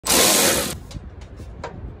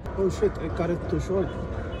Oh shit, I cut it too short.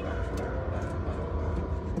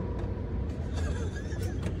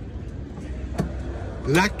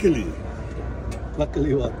 Luckily.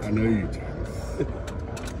 Luckily what? I know you,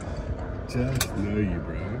 just know you,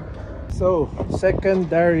 bro. So,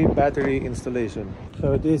 secondary battery installation.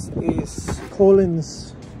 So this is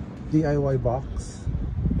Colin's DIY box.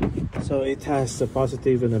 So it has a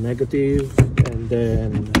positive and a negative, and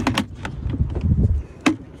then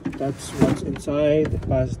that's what's inside, the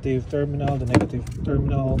positive terminal, the negative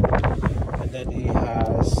terminal, and then he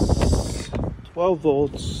has 12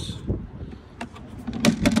 volts,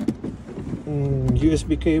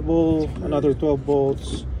 USB cable, another 12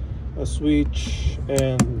 volts, a switch,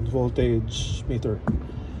 and voltage meter.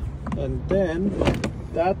 And then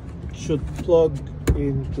that should plug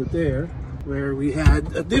into there, where we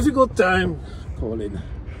had a difficult time, Colin,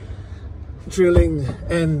 drilling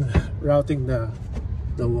and routing the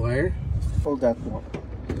wire. Pull that one.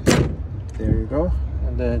 There you go.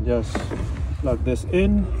 And then just plug this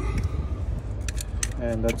in,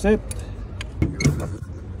 and that's it.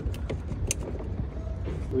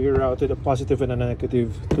 We routed a positive and a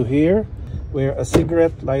negative to here, where a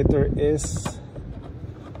cigarette lighter is,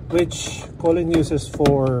 which Colin uses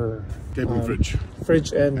for Cable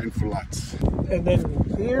fridge and for lights. And then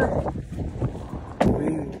here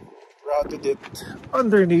we routed it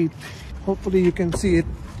underneath. Hopefully you can see it.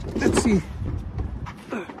 Let's see.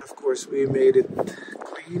 Of course we made it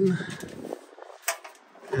clean.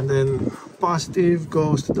 And then positive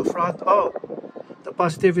goes to the front. Oh, the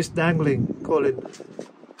positive is dangling, Colin,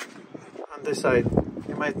 on this side.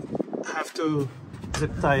 You might have to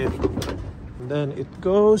zip tie it. And then it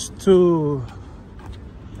goes to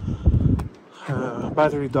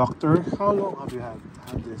battery doctor. How long have you had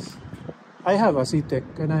this? I have a C-Tech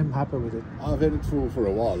and I'm happy with it. I've had it for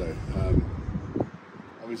a while though.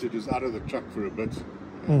 Obviously it was out of the truck for a bit,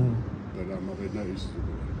 but I've had no use.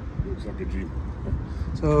 Looks like a dream.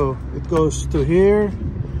 So it goes to here,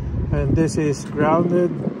 and this is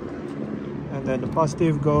grounded, and then the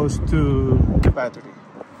positive goes to the battery.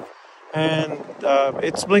 And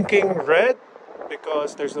it's blinking red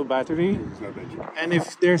because there's no battery. There's no battery. And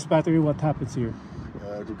if there's battery, what happens here?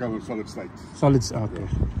 It will come in solid state. Solids, okay.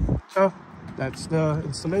 So that's the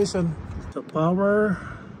installation. So power,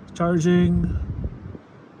 charging,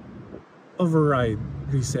 override,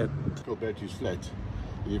 reset. Your battery's flat.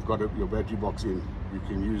 You've got your battery box in. You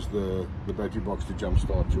can use the battery box to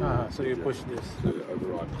jumpstart your. So you push this.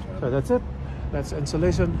 Override. So that's it. That's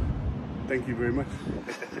installation. Thank you very much.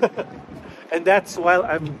 And that's while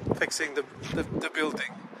I'm fixing the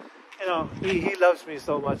building. You know, he loves me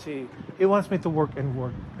so much. He wants me to work and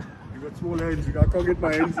work. You got small hands. I can't get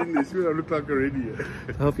my hands in this. I look like already.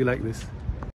 I hope you like this.